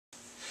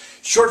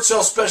Short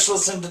Sale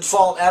Specialist and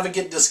Default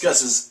Advocate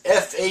discusses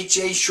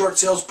FHA Short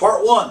Sales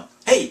Part 1.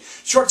 Hey,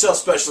 Short Sale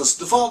Specialist,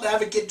 Default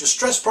Advocate,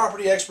 Distressed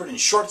Property Expert, and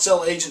Short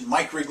Sale Agent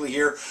Mike Rigley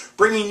here,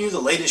 bringing you the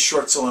latest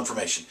short sale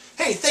information.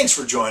 Hey, thanks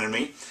for joining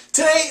me.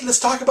 Today, let's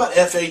talk about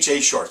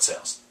FHA short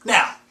sales.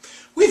 Now,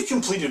 we've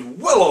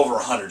completed well over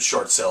 100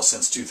 short sales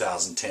since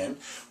 2010.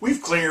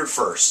 We've cleared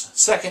first,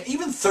 second,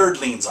 even third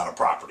liens on a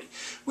property.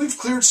 We've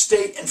cleared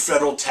state and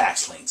federal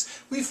tax liens.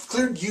 We've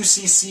cleared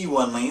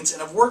UCC1 liens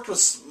and have worked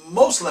with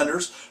most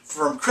lenders,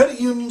 from credit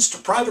unions to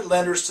private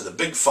lenders to the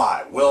Big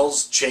Five,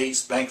 Wells,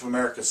 Chase, Bank of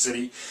America,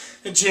 Citi,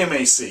 and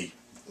GMAC.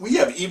 We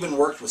have even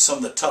worked with some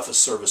of the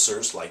toughest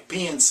servicers like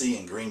PNC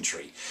and Green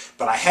Tree.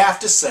 But I have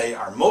to say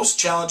our most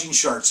challenging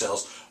short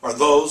sales are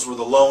those where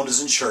the loan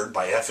is insured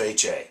by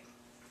FHA.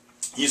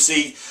 You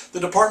see, the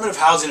Department of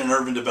Housing and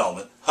Urban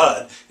Development,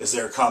 HUD as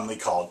they're commonly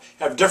called,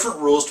 have different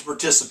rules to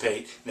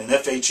participate in an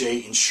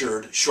FHA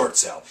insured short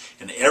sale,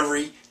 and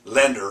every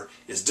lender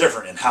is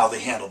different in how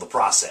they handle the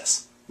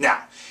process.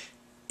 Now,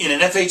 in an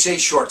FHA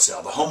short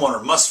sale, the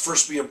homeowner must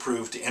first be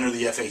approved to enter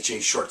the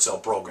FHA short sale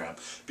program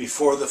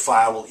before the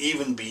file will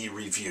even be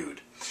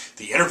reviewed.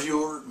 The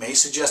interviewer may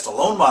suggest a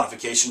loan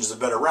modification is a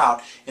better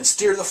route and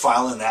steer the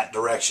file in that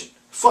direction.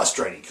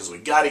 Frustrating, because we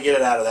got to get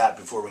it out of that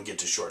before we get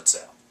to short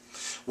sale.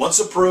 Once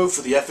approved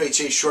for the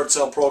FHA short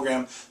sale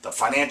program, the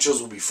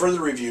financials will be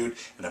further reviewed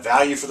and a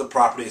value for the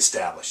property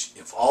established.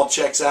 If all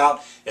checks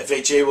out,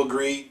 FHA will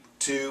agree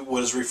to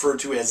what is referred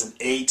to as an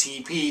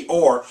ATP,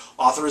 or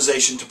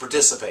authorization to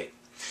participate.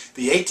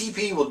 The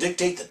ATP will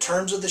dictate the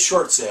terms of the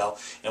short sale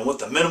and what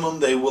the minimum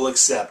they will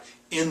accept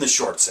in the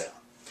short sale.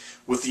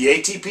 With the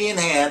ATP in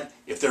hand,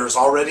 if there is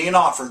already an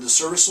offer, the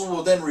servicer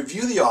will then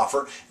review the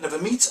offer, and if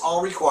it meets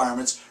all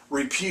requirements,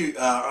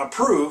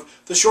 approve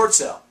the short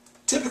sale.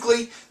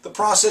 Typically, the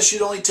process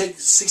should only take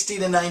 60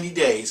 to 90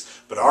 days,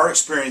 but our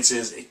experience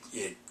is it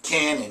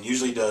can and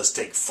usually does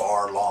take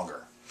far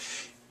longer.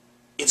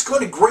 It's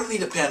going to greatly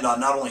depend on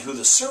not only who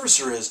the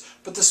servicer is,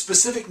 but the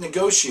specific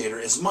negotiator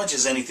as much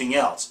as anything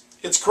else.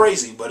 It's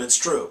crazy, but it's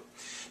true.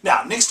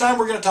 Now, next time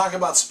we're going to talk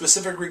about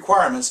specific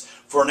requirements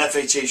for an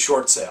FHA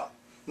short sale.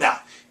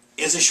 Now,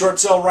 is a short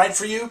sale right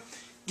for you?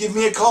 Give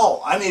me a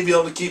call. I may be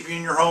able to keep you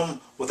in your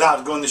home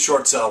without going the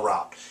short sale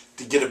route.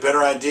 To get a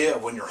better idea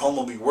of when your home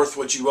will be worth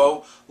what you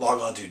owe,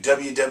 log on to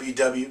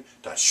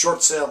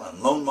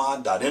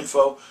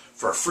www.shortsaleandloanmod.info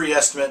for a free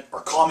estimate,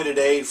 or call me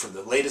today for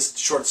the latest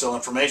short sale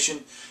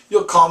information.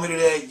 You'll call me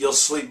today, you'll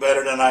sleep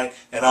better tonight,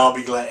 and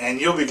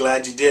you'll be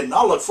glad you did, and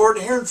I'll look forward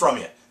to hearing from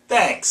you.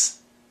 Thanks.